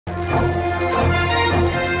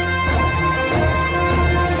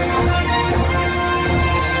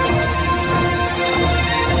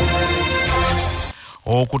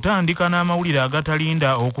Okutandika n'amawulire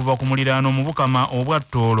agatalinda okuva ku muliraano mu Bukama obwa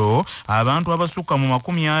Toolo, abantu abasukka mu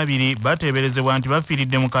 20 bateeberezebwa nti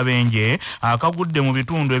bafiiridde mu kabenje akagudde mu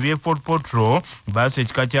bitundu eby'e Fort Portal, baasi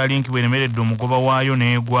ekika kya Link bweremeredde omugoba waayo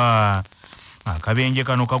n'egwa. Akabenje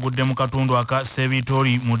kano kagudde mu katundu aka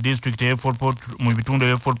Sebitori mu district ya Fort Portal mu bitundu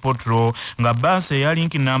bya Fort Portal, nga baasi ya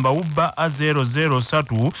Link namba UBA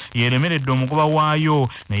A003 yeremeredde omugoba waayo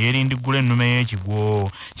ne yerindiggula ennume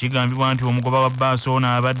y'ekigwo. Kigambibwa nti omugoba wa baasi ono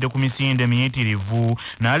abadde ku misinde miyitirivu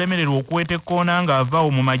n'alemererwa okuweta ekkoona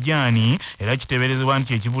ng'avaawo mu majaani, era kiteeberezebwa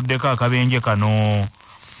nti ekivuddeko akabenje kano.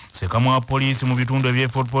 Sekamu wa poliisi mu bitundu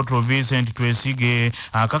eby'e Fort Portal Vincent Twesige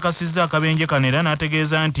akakasizza akabenje kano era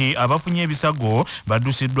n'ategeeza nti abafunye ebisago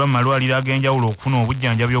baddusiddwa mu malwaliro ag'enjawulo okufuna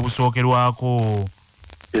obujjanjabi obusookerwako.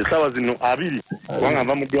 Essaawa zino 2 kubanga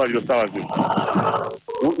nva mu ddwaliro essaawa zino.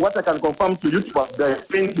 What I can confirm to you,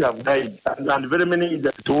 plenty have died and very many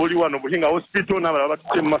tuli wano Buhinga hospital n'abalala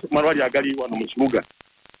batutte mu malwaliro agali wano mu kibuga.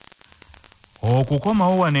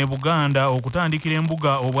 Okukomawo wano e Buganda okutandikira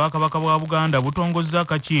embuga obwakabaka bwa Buganda butongozza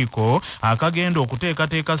akakiiko akagenda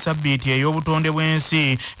okuteekateeka sabbiiti ey'obutonde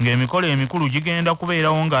bw'ensi ng'emikolo emikulu gigenda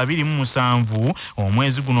kubeerawo nga 27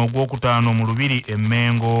 omwezi guno ogwokutaano mu Lubiri e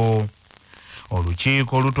Mengo.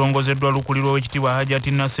 Olukiiko olutongozeddwa lukulirwa ow'ekitiibwa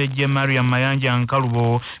Hajati Nasejje Mariam Mayanja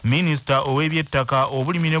Nkalubo, minisita ow'ebyettaka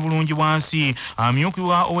obulimi ne bulungibwansi,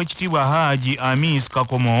 amyukibwa ow'ekitiibwa Haji Amis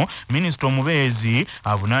Kakomo, minisita omubeezi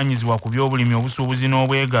avunaanyizibwa ku by'obulimi, obusuubuzi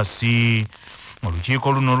n'obwegassi.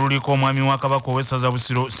 Olukiiko luno luliko omwami wa Kabaka ow'essaza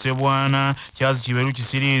Busiro Ssebwana Charles Kiberu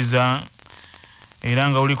Kisiriiza, era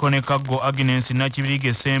nga luliko ne Kaggo Agnes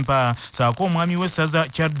Nakibirige Sempa, saako omwami w'essaza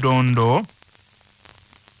Kyaddondo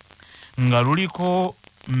nga luliko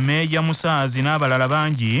Meja Musaazi n'abalala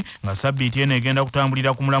bangi, nga sabbiiti eno egenda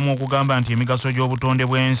kutambulira ku mulamu okugamba nti emigaso gy'obutonde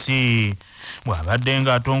bw'ensi. Bw'abadde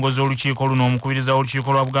ng'atongoza olukiiko luno, omukubiriza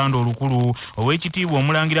w'olukiiko lwa Buganda olukulu ow'ekitiibwa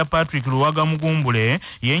Omulangira Patrick Luwaga Mugumbule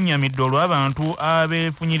yennyamidde olw'abantu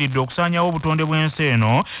abeefunyiridde okusaanyawo obutonde bw'ensi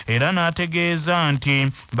eno, era n'ategeeza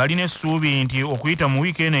nti balina essuubi nti okuyita mu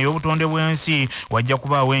wiiki eno ey'obutonde bw'ensi wajja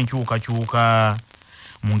kubaawo enkyukakyuka.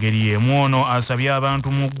 Mu ngeri y'emu ono asabye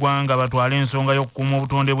abantu mu ggwanga batwale ensonga y'okukuuma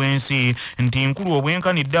obutonde bw'ensi nti nkulu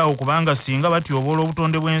obwenkanidde awo, kubanga singa batyoboola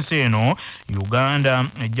obutonde bw'ensi eno, Uganda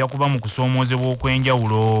ejja kuba mu kusoomoozebwa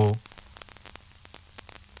okw'enjawulo.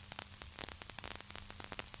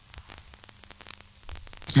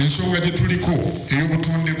 Ensonga gye tuliko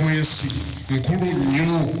ey'obutonde bw'ensi nkulu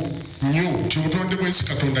nnyo nti obutonde bw'ensi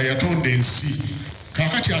Katonda yatonda ensi.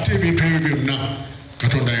 Kaakati ate ebintu ebyo byonna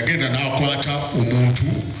Katonda yagenda n'akwata omuntu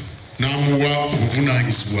n'amuwa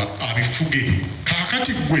obuvunaanyizibwa abifuge.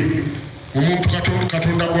 Kaakati gwe omuntu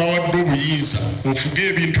Katonda gwawadde obuyinza ofuge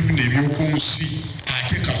ebintu bino eby'oku nsi,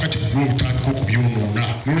 ate kaakati gwe otandika okubyonoona.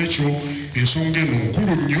 N'olwekyo ensonga eno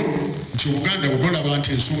nkulu nnyo nti Obuganda bwe bulaba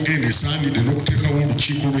nti ensonga eno esaanidde n'okuteekawo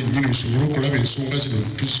olukiiko lwennyini lusobole okulaba ensonga zino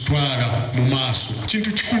tuzitwala mu maaso,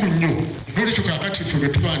 kintu kikulu nnyo. N'olwekyo kaakati ffe bwe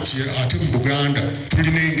tuba nti ate mu Buganda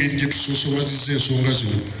tulina engeri gye tusosobazizza ensonga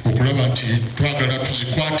zino okulaba nti twagala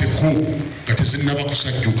tuzikwateko nga tezinnaba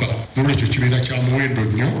kusajjuka. N'olwekyo kibeera kya muwendo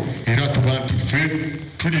nnyo, era tuba nti ffe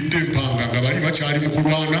tulidde empanga nga bali bakyali mu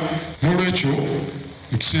kulwana. N'olwekyo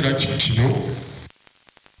mu kiseera kino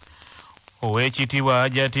Ow'ekitiibwa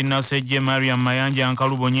Hajati Nasejje Mariam Mayanja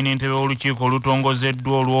Nkalubo, nnyini ntebe w'olukiiko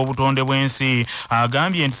olutongozeddwa olw'obutonde bw'ensi,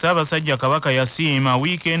 agambye nti Ssaabasajja Kabaka yasiima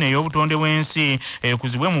wiiki eno ey'obutonde bw'ensi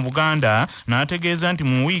ekuzibwe mu Buganda, n'ategeeza nti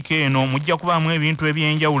mu wiiki eno mujja kubaamu ebintu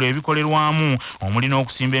eby'enjawulo ebikolerwamu omuli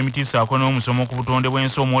n'okusimba emiti ssaako n'omusomo ku butonde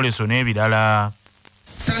bw'ensi, omwoleso n'ebirala.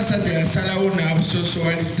 Ssaabasajja yasalawo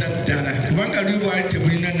n'abusoosowaliza ddala, kubanga lwe bwali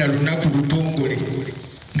tebulina na lunaku lutongole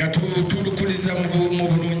nga tulukuliza mu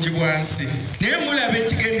bulungi bwansi. Naye mulaba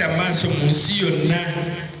ekigenda maaso mu nsi yonna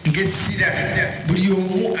ng'essira buli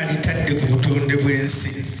omu alitadde ku butonde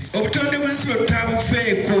bw'ensi. Obutonde bw'ensi bwe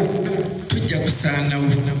tutabufeeko tujja kusaanawo,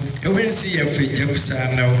 obw'ensi yaffe ejja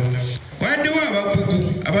kusaanawo. Waddewo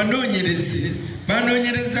abakugu abanoonyerezi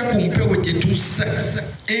banoonyereza ku mpewo gye tussa,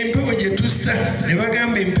 empewo gye tussa ne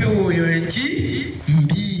bagamba empewo oyo eki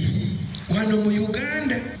mbi. Wano mu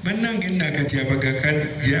Uganda bannange nakati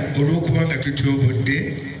abagakajja olw'okubanga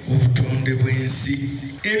tutyobodde obutonde bw'ensi.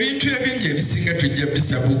 Ebintu ebingi ebisinga tujja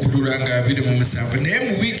bisabukulula nga 27, naye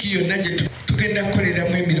mu wiiki yonna gye tugenda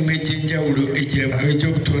kukoleramu emirimu egy'enjawulo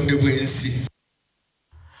egy'obutonde bw'ensi.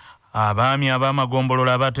 Abaami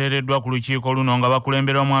ab'amagombolola bateereddwa ku lukiiko luno nga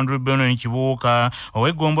bakulemberwa mu Andrew Benon Kibuuka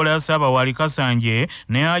ow'eggombola ya Ssaabawali Kasanje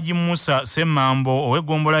ne Haji Musa Semmambo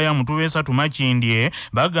ow'eggombola ya Mutubeesa Tumakindye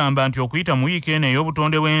bagamba nti okuyita mu wiiki eno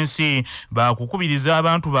ey'obutonde bw'ensi bakukubiriza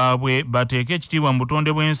abantu baabwe bateeke ekitiibwa mu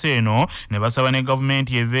butonde bw'ensi eno ne basaba ne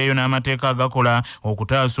gavumenti eveeyo n'amateeka agakola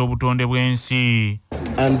okutaasa obutonde bw'ensi.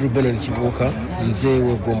 Andrew Benon Kibuuka nze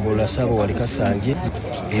w'eggombola Ssaabawali Kasanje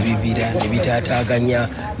ebibira ne bitaataaganya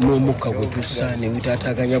n'omukka gwe tussa ne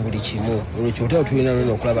bitaataaganya buli kimu olwekyo otera tulina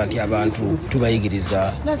nno okulaba nti abantu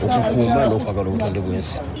tubayigiriza okukuuma n'okwagala obutonde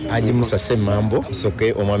bw'ensi. Haji Musa Semmambo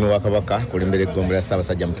Musoke omwami wa Kabaka kulembera eggombolola ya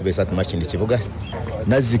Ssaabasajja Mutubeesa Tumakindye Kibuga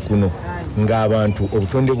nazzikuno ng'abantu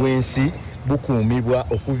obutonde bw'ensi bukuumibwa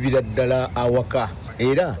okuviira ddala awaka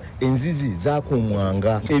era enzizi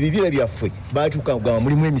zakuumwanga ebibira byaffe baatuuka kugamba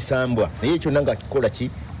mulimu emisambwa naye ekyo nanga kikola ki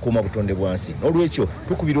kuuma butonde bwansi n'olwekyo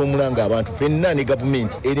tukubira omulanga abantu ffenna ne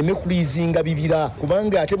gavumenti ereme kuliizinga bibira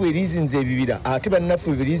kubanga ate bwe liizinze ebibira ate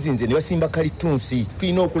bannaffe bwe liizinze ne basimba kalitunsi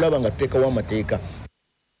tulina okulaba nga tuteekawo amateeka.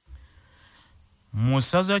 Mu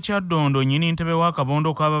ssaza Kyaddondo nnyini ntebe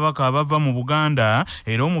w'akabondo k'ababaka abava mu Buganda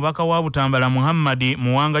era omubaka wa Butambala Muhammad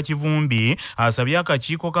Muwanga Kivumbi asabye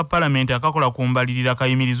akakiiko ka Palamenti akakola ku mbalirira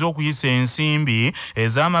kayimirize okuyisa ensimbi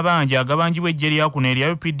ez'amabanja agabanjibwa eggye lya kuno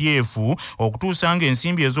erya UPDF okutuusa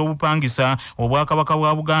ng'ensimbi ez'obupangisa obwakabaka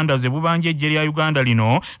bwa Buganda ze bubanja eggye lya Uganda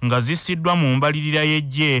lino nga zissiddwa mu mbalirira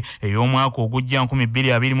y'eggye ey'omwaka ogujja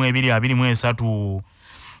 2022-2023.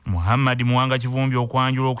 Muhammad Muwanga Kivumbi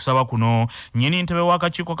okwanjula okusaba kuno nnyini ntebe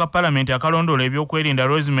w'akakiiko ka Palamenti akalondoola ebyokwerinda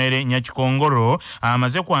Rosemary Nyakikongoro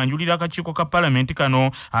amaze kwanjulira akakiiko ka Palamenti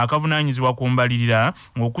kano akavunaanyizibwa ku mbalirira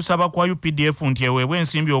okusaba kwa UPDF nti eweebwe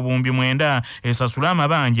ensimbi obuwumbi 9 esasule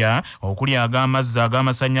amabanja okuli ag'amazzi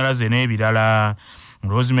ag'amasannyalaze n'ebirala.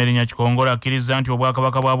 Rosemary Nyakikongoro akkiriza nti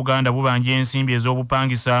obwakabaka bwa Buganda bubanja ensimbi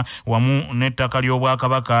ez'obupangisa wamu n'ettaka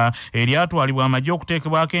ly'obwakabaka eryatwalibwa amagye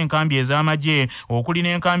okuteekebwako enkambi ez'amagye okuli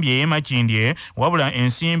n'enkambi ey'e Makindye wabula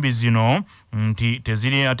ensimbi zino nti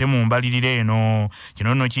teziri ate mu mbalirira eno.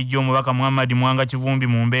 Kino nno kijja omubaka Muhammad Muwanga Kivumbi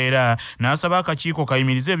mu mbeera n'asaba akakiiko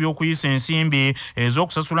kayimirize eby'okuyisa ensimbi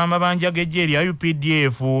ez'okusasula amabanja g'eggye erya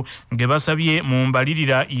UPDF ge basabye mu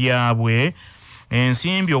mbalirira yaabwe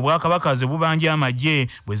ensimbi obwakabaka ze bubanja amagye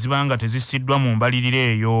bwe zibanga tezisiddwa mu mbalirira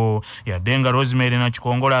eyo. Yadde nga Rosemary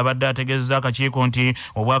Nyakikongoro abadde ategeezezza akakiiko nti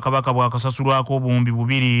obwakabaka bwakasasulwako obuwumbi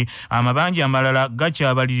 2 amabanja amalala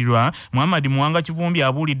gakyabalirirwa. Muhammad Muwanga Kivumbi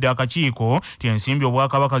abuulidde akakiiko nti ensimbi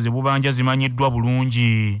obwakabaka ze bubanja zimanyiddwa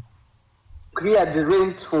bulungi. Cleared the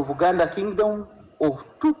rent for Uganda Kingdom of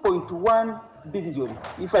 2.1 billion,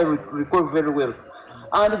 if I recall very well.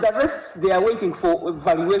 And the rest, they are waiting for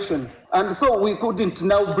evaluation. And so we couldn't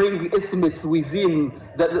now bring estimates within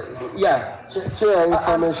the, Share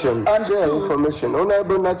information. Share information.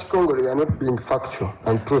 Honorable Nyakikongoro, you are not being factual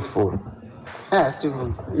and truthful.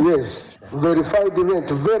 Yes. Verified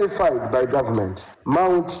verified by government,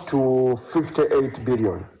 amount to 58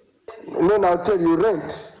 billion. And then I'll tell you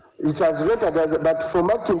rent. It has rented as, but for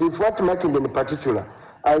Makindye, if what Makindye in particular,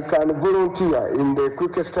 I can volunteer in the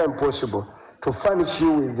quickest time possible to furnish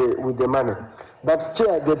you with the money. But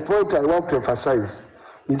Chair, the point I want to emphasize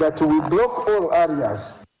is that we block all areas.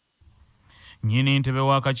 Nnyini ntebe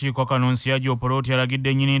w'akakiiko kano Nsiyajja Oporoti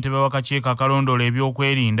alagidde nnyini ntebe w'akakiiko akalondoola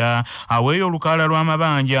ebyokwerinda aweeyo olukalala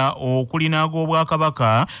lw'amabanja okuli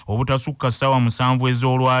n'ag'obwakabaka obutasukka ssaawa 7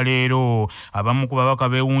 ez'olwaleero. Abamu ku babaka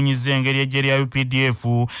beewuunyizza engeri eggye lya UPDF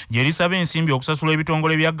gye lisaba ensimbi okusasula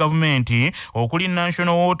ebitongole bya gavumenti okuli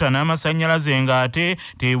National Water n'amasannyalaze ng'ate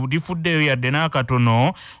tebudifuddeyo yadde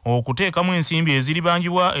n'akatono okuteekamu ensimbi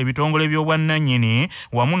eziribanjibwa ebitongole by'obwannannyini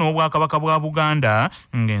wamu n'obwakabaka bwa Buganda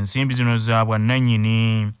ng'ensimbi zino za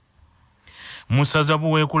bwannannyini. Mu ssaza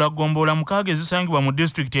Buweekula ggombolola 6 ezisangibwa mu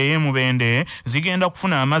disitulikiti ey'e Mubende zigenda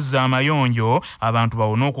kufuna amazzi amayonjo abantu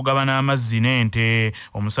bawona okugabana amazzi n'ente.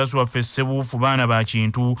 Omusasi waffe Ssebuufu baana ba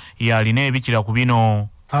Kintu yalina ebikira ku bino.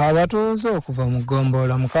 Abatuuze okuva mu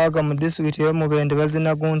ggombolola 6 mu disitulikiti ey'e Mubende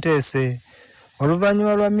bazina gunteese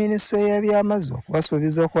oluvannyuma lwa minisitule y'ebyamazzi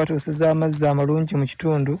okubasuubiza okubatuusiza amazzi amalungi mu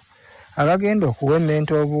kitundu agagenda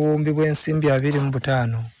okuwemmenta obuwumbi bw'ensimbi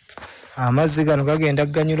 25. Amazzi gano gagenda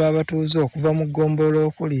kuganyulwa abatuuze okuva mu ggombolola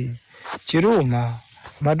okuli Kiruuma,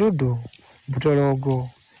 Madudu, Butologo,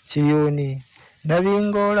 Kiyuuni,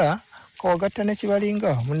 Nabingoola, Kawagatta ne Kibalinga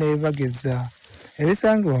wamu n'Ebibageza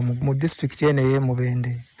ebisangibwa mu disitulikiti eno ey'e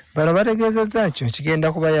Mubende. Bano bategeezezza nti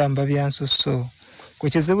kigenda kubayamba bya nsusso ku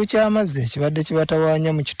kizibu ky'amazzi ekibadde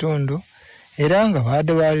kibatawaanya mu kitundu era nga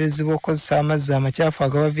baadde baalirizibwa okukozesa amazzi amakyafu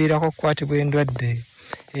agabaviirako okukwatibwa endwadde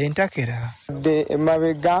entakera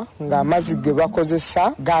emabega ng'amazzi ge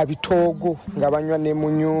bakozesa ga bitoogo nga banywa ne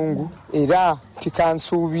munyungu era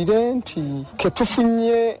tikansuubire nti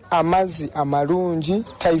ketufunye amazzi amalungi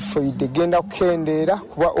typhoid egenda kukendeera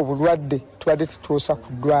kuba obulwadde tubadde tutuusa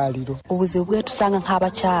ku ddwaliro. Obuzibu bwetusanga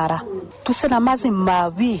nk'abakyala tusena amazzi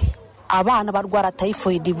mabi abaana barwara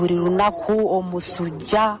typhoid buli lunaku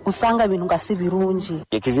omusujja usanga ibintu nga si birungi.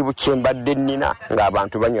 Ekizibu kyembadde nnina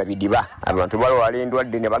ng'abantu banywa bidiba abantu balwala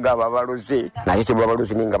endwadde ne bagaba baloze naye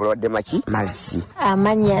tebabaloze nga balwadde maki mazzi.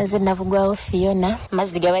 Amannya nze Navugwawo Fiona.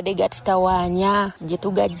 Mazzi gabadde gatutawaanya gye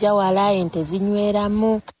tugajja wala ente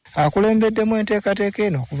zinyweramu. Akulembeddemu enteekateeka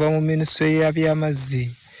eno okuva mu minisitule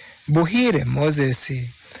y'ebyamazzi Buhire Moses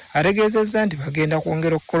ategeezezza nti bagenda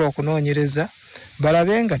kwongera okukola okunoonyereza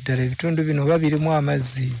balabe nga ddala ebitundu bino babirimu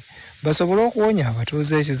amazzi basobole okuwonya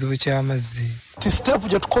abatuuze ekizibu ky'amazzi. Step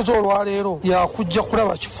gye tukoze olwaleero yakujja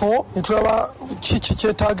kulaba kifo ne tulaba kiki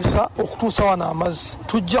kyetaagisa okutuusa wano amazzi.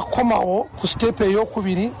 Tujja kukomawo ku step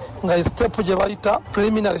ey'okubiri nga step gye bayita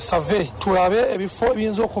preliminary survey. Tulabe ebifo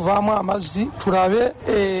ebiyinza okuvaamu amazzi, tulabe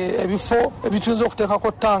ebifo ebituyinza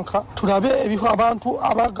okuteekako tanka, tulabe ebifo abantu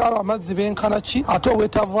abagala amazzi benkana ki ate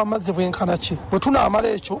obwetaavu bw'amazzi bwenkana ki. Bwe tunaamala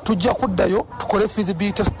ekyo tujja kuddayo tukole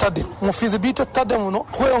feasibility study. Mu feasibility study muno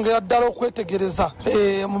tweyongera ddala okwetegereza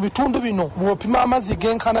mu bitundu bino bw'opima amazzi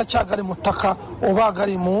genkana ki agali mu ttaka oba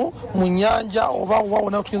agali mu nnyanja oba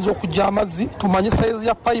wawona tuyinza okujja amazzi, tumanye sayizi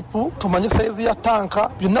ya payipu, tumanye sayizi ya tanka,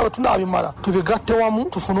 byonna bwe tunaabimala tubigatte wamu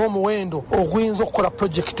tufune omuwendo oguyinza okukola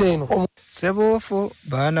pulojekiti eno. Ssebuufu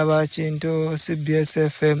baana ba Kinto CBS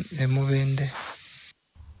FM Emubende.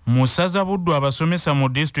 Musaza Buddu abasomesa mu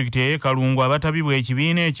district y'e Kalungu abatabibwa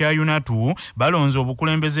ekibiina ekya UNATU balonze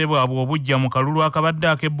obukulembeze bwabwe obujja mu kalulu akabadde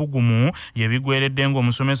ak'ebbugumu ye bigweredde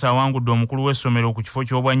ng'omusomesa awangudde omukulu w'essomero ku kifo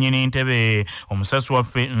ky'obwannyini ntebe. Omusasi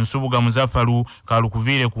waffe Nsubuga Muzaffalu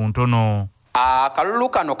kalukuviire ku ntono. Akalulu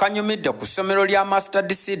kano kanyumidde ku ssomero lya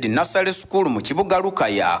Mustard Seed Nursery School mu kibuga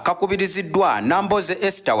Lukaya kakubiriziddwa Namboze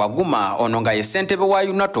Esther Waguma ono nga ye ssentebe wa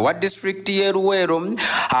UNATU wa district y'e Luweero.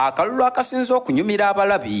 Akalulu akasinze okunyumira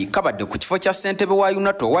abalabi kabadde ku kifo kya ssentebe wa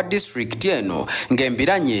UNATU wa district eno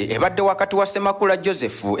ng'embiranye ebadde wakati wa Semakula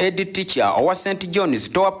Joseph Ed Teacher owa St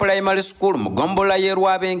John's Tower Primary School mu Gombola y'e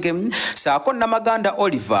Rwabenge saako Namaganda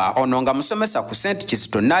Oliver ono nga musomesa ku St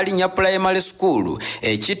Kizito Nalinya Primary School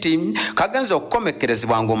ekiti kagenza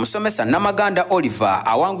okukomekerezebwa ng'omusomesa Namaganda Oliver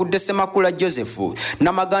awangudde Semakula Joseph.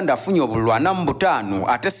 Namaganda afunye obululu 45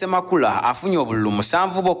 ate Semakula afunye obululu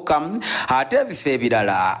 7 bokka. Ate ebifo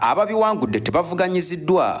ebirala ababiwangudde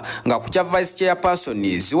tebavuganyiziddwa nga ku kya vice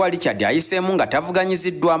chairperson Ziwa Richard ayiseemu nga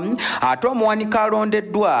tavuganyiziddwa. Ate omuwanika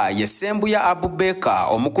alondeddwa ye Ssembuya Abubeka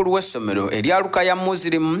omukulu w'essomero erya Lukaya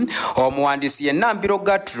Muslim. Omuwandiisi ye Nambiro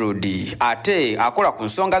Gertrude ate akola ku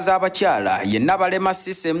nsonga z'abakyala ye Nabalema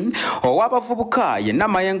Sise owabavubuka ye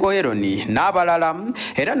Namayengo Eroni n'abalala.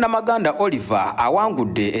 Era Namaganda Oliver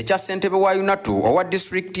awangudde ekya ssentebe wa UNATU owa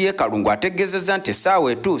district y'e Kalungu ategeezezza nti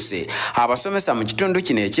essaawa etuuse abasomesa mu kitundu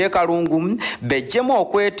kino eky'e Kalungu bejjemu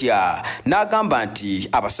okwetya. N'agamba nti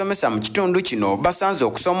abasomesa mu kitundu kino basanze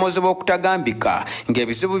okusomoozebwa okutagambika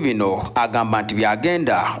ng'ebizibu bino agamba nti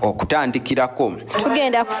byagenda okutandikirako.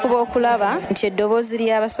 Tugenda kufuba okulaba nti eddoboozi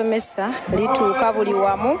ly'abasomesa lituuka buli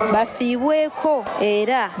wamu bafiibweko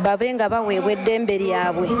era babenga baweebwa eddembe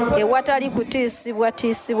lyabwe ewatali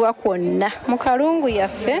kutiisibwa kwonna. Mu Kalungu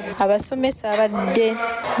yaffe abasomesa abadde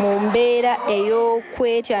mu mbeera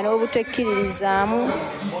ey'okwetya n'obutekkiririzaamu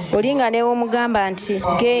olinga neew'omugamba nti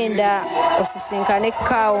genda osisinkane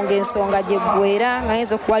kaawo ng'ensonga gye ggwera nga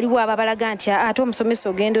yinza waliwo ababalaga nti ate omusomesa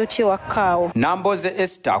ogenda otya ewa kaawo. Namboze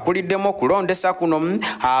Esther akuliddemu okulondesa kuno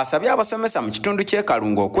asabye abasomesa mu kitundu ky'e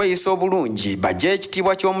Kalungu okweyisa obulungi bajje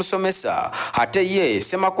ekitiibwa ky'omusomesa. Ate ye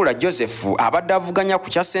Semakula Joseph abadde avuganya ku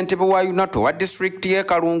kya ssentebe wa UNATU wa district y'e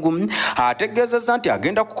Kalungu ategeezezza nti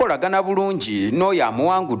agenda kukolagana bulungi n'oyo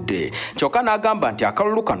amuwangudde. Kyokka n'agamba nti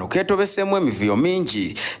akalulu kano keetobeseemu emivuyo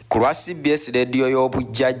mingi. Ku lwa CBS Radio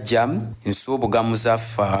y'obujjajja Nsubuga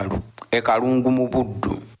Muzaffalu e Kalungu mu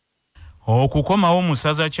Buddu. Okukomawo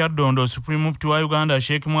musaza Kyaddondo Supreme Mufti wa Uganda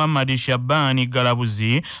Sheikh Muhammad Shabani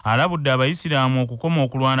Galabuzi alabudde abayisiraamu okukoma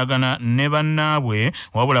okulwanagana ne bannaabwe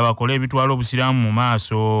wabula bakole ebitwala obusiraamu mu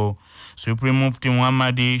maaso. Supreme Mufti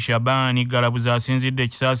Muhammad Shabani Galabuzi asinzidde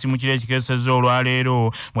ekisaasi mu kiro ekikeesezza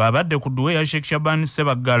olwaleero bw'abadde ku dduwe ya Sheikh Shabani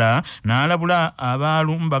Sebaggala n'alabula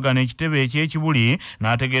abaalumbagana ekitebe eky'ekibuli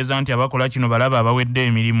n'ategeeza nti abakola kino balaba abawedde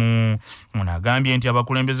emirimu. Ono agambye nti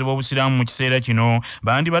abakulembeze b'obusiraamu mu kiseera kino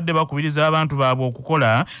bandibadde bakubiriza abantu baabwe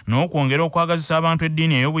okukola n'okwongera okwagazisa abantu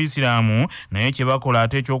eddiini ey'obuyisiraamu naye kye bakola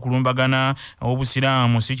ate eky'okulumbagana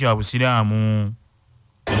obusiraamu si kya busiraamu.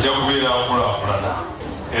 Ejja kubeera akulaakulana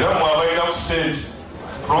ku sente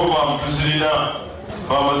program tuzirina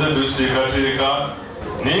twamaze dusiteekateeka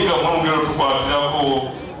naye nga mwamugero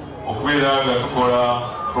tukwatirako okubeera nga tukola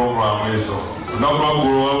programu ezo. Lunaku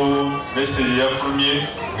lwaggulu waliwo meseji yafulumye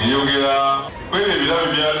ng'eyogera ku ebyo ebirabo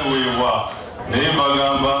byatuweebwa naye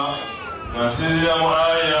mbagamba nga nsinziira mu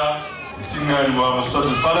aya esiŋŋaanibwa mu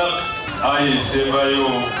Suratul Falaq aya esembayo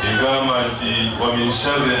egamba nti wa min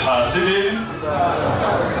sharri hasidin,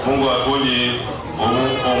 Mungu atonye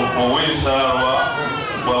obw'ensaalwa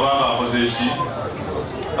bw'abanga akoze eki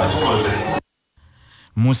akikoze.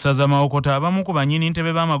 Mu ssaza Mawokota abamu ku bannyini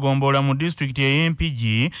ntebe b'amagombolola mu disitulikiti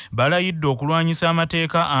ey'Empigi balayidde okulwanyisa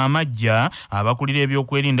amateeka amaggya abakulira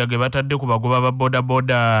ebyokwerinda ge batadde ku bagoba ba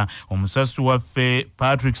bodaboda. Omusasi waffe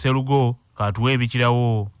Patrick Serugo katuwa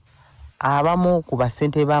ebikirawo. Abamu ku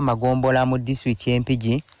basente b'amagombolola mu disitulikiti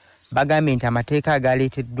y'Empigi bagambye nti amateeka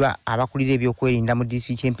agaleeteddwa abakulira ebyokwerinda mu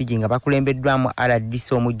disitulikiti y'Empigi nga bakulembeddwamu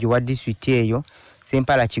RDC omujju wa disitulikiti eyo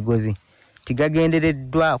Sempala Kigozi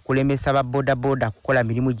tigagendereddwa kulemesa ba bodaboda kukola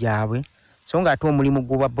mirimu gyabwe, so nga ate omulimu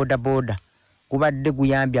gwa bodaboda gubadde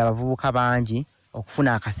guyambye abavubuka bangi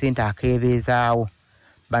okufuna akasente akeebeezaawo.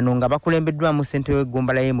 Bano nga bakulembeddwamu ssentebe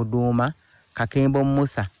w'eggombolola y'e Muduuma Kakembo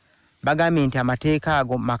Musa bagambye nti amateeka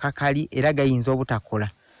ago makakali era gayinza obutakola.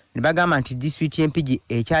 Ne bagamba nti disitulikiti y'Empigi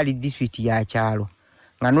ekyali disitulikiti ya kyalo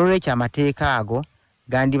nga n'olwekyo amateeka ago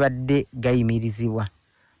gandibadde gayimirizibwa.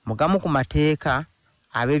 Mugamu ku mateeka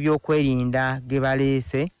ab'ebyokwerinda ge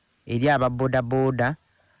baleese eri aba bodaboda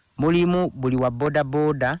mulimu buli wa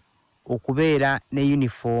bodaboda okubeera ne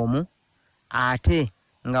yunifoomu, ate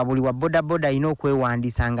nga buli wa bodaboda alina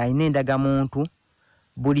okwewandiisa nga alina endagamuntu,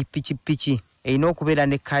 buli pikipiki erina okubeera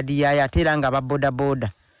ne kkaadi yaayo, ate era nga aba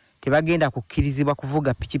bodaboda tebagenda kukkirizibwa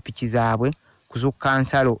kuvuga pikipiki zaabwe kuzukka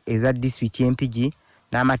nsalo eza disitulikiti y'Empigi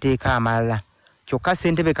n'amateeka amalala. Kyokka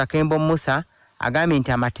ssentebe Kakembo Musa agambye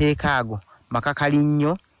nti amateeka ago makakali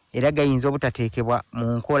nnyo era gayinza obutateekebwa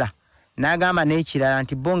mu nkola. N'agamba n'ekirala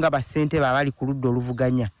nti bo nga bassentebe abali ku ludda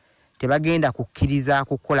oluvuganya tebagenda kukkiriza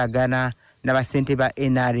kukolagana na bassentebe ba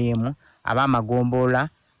NRM ab'amagombolola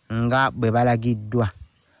nga bwe balagiddwa.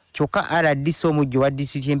 Kyokka RDC omujju wa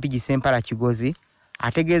disitulikiti y'Empigi Sempala Kigozi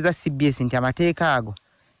ategeeza CBS nti amateeka ago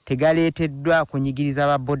tegaleeteddwa kunyigiriza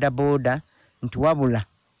ba bodaboda nti wabula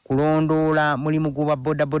kulondoola mulimu gwa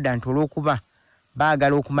bodaboda nti olw'okuba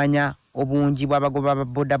baagala okumanya obungi bw'abagoba ba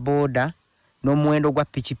bodaboda n'omuwendo gwa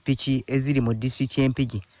pikipiki eziri mu disitulikiti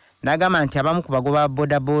y'Empigi. N'agamba nti abamu ku bagoba ba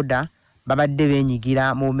bodaboda babadde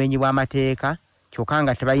beenyigira mu bumenyi bw'amateeka kyokka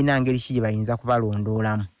nga tebalina ngeri ki gye bayinza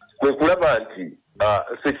kubalondoolamu. Kwe kulaba nti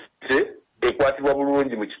sekite ekwatibwa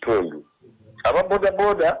bulungi mu kitundu. Aba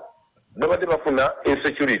bodaboda babadde bafuna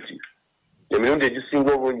insecurity emirundi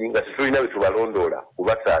egisinga obungi nga tetulina bwe tubalondoola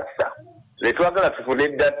kubataasa. Ne twagala tufune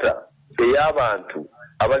data ey'abantu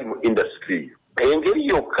abali mu industry. Engeri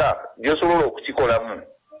yokka gy'osobola okukikolamu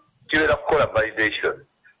kibeera kukola validation.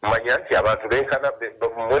 Manya nti abantu benkana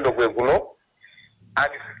mu muwendo gwe guno.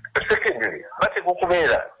 And secondly, bateeka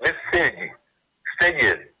okubeera ne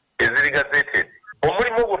stages eziri gazetted.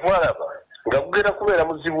 Omulimu ogwo twalaba nga gugenda kubeera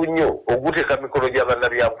muzibu nnyo oguteeka mikono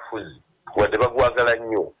gy'abannabyabufuzi wadde bagwagala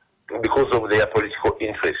nnyo because of their political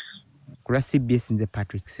interests. Kula CBS nze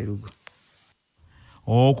Patrick Serugo.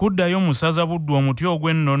 Okuddayo mu ssaza Buddu omuti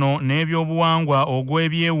ogw'ennono n'ebyobuwangwa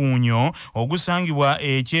ogw'ebyewuunyo ogusangibwa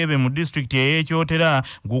Ekyebe mu disitulikiti ey'Ekyotera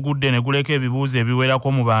gugudde ne guleka ebibuuzo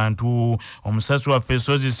ebiwerako mu bantu. Omusasi waffe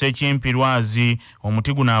Ssozi Ssekimpirwazi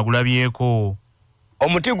omuti guno agulabyeko.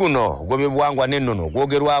 Omuti guno gw'ebyobuwangwa n'ennono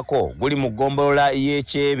gwogerwako guli mu ggombolola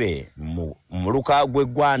y'Ekyebe mu luka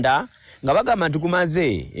gw'eggwanda nga bagamba nti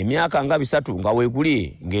gumaze emyaka nga 3 nga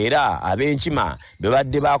weeguli ng'era ab'enkima be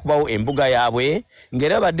badde baakubawo embuga yaabwe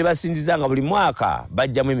ng'era badde basinziza nga buli mwaka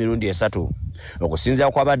bajjamu emirundi 3.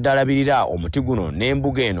 Okusinziira kw'abadde alabirira omuti guno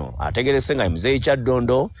n'embuga eno ategerese nga Muzeeyi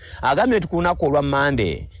Kyaddondo agambye nti ku lunaku olwa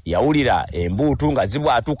Mande yawulira embuutu nga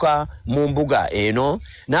zibwatuka mu mbuga eno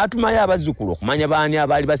n'atumayo abazzukulu okumanya baani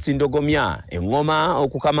abaali basindogomya eŋŋoma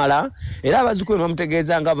okukamala, era abazzukulu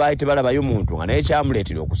bamutegeeza nga baali tebalabayo omuntu nga naye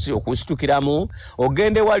kyamuleetera okusitukiramu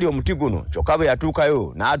ogende wali omuti guno. Kyokka bwe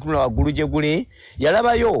yatuukayo n'atunula waggulu gye guli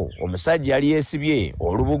yalabayo omusajja yali yeesibye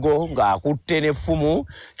olubugo ng'akutte n'effumu,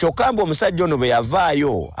 kyokka mbu omusajja ono bwe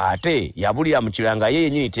yavaayo ate yabulira mu kiranga ye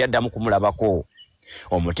yennyini teyaddamu kumulabako.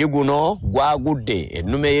 Omuti guno gwagudde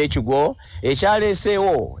ennume y'ekigo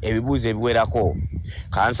ekyaleeseewo ebibuuzo ebiwerako.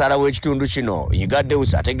 Kansala w'ekitundu kino Egudde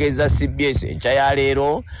ategeeza CBS enkya ya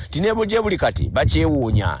leero nti ne bujje buli kati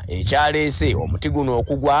bakyewuunya ekyaleese omuti guno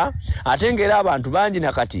okugwa, ate ng'era abantu bangi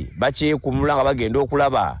nakati bakyekumula nga bagenda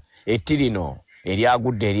okulaba etti lino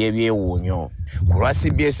eryagudde ery'ebyewuunyo. Ku lwa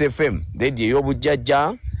CBS FM, rediyo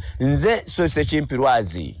ey'obujjajja, nze Sose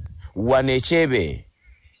Chimpirwazi wane Echebe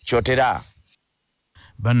Chotera.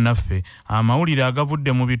 Bannaffe amawulire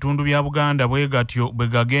agavudde mu bitundu bya Buganda bwe gatyo bwe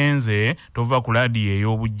gagenze tova ku laadiyo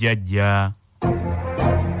ey'obujjajja.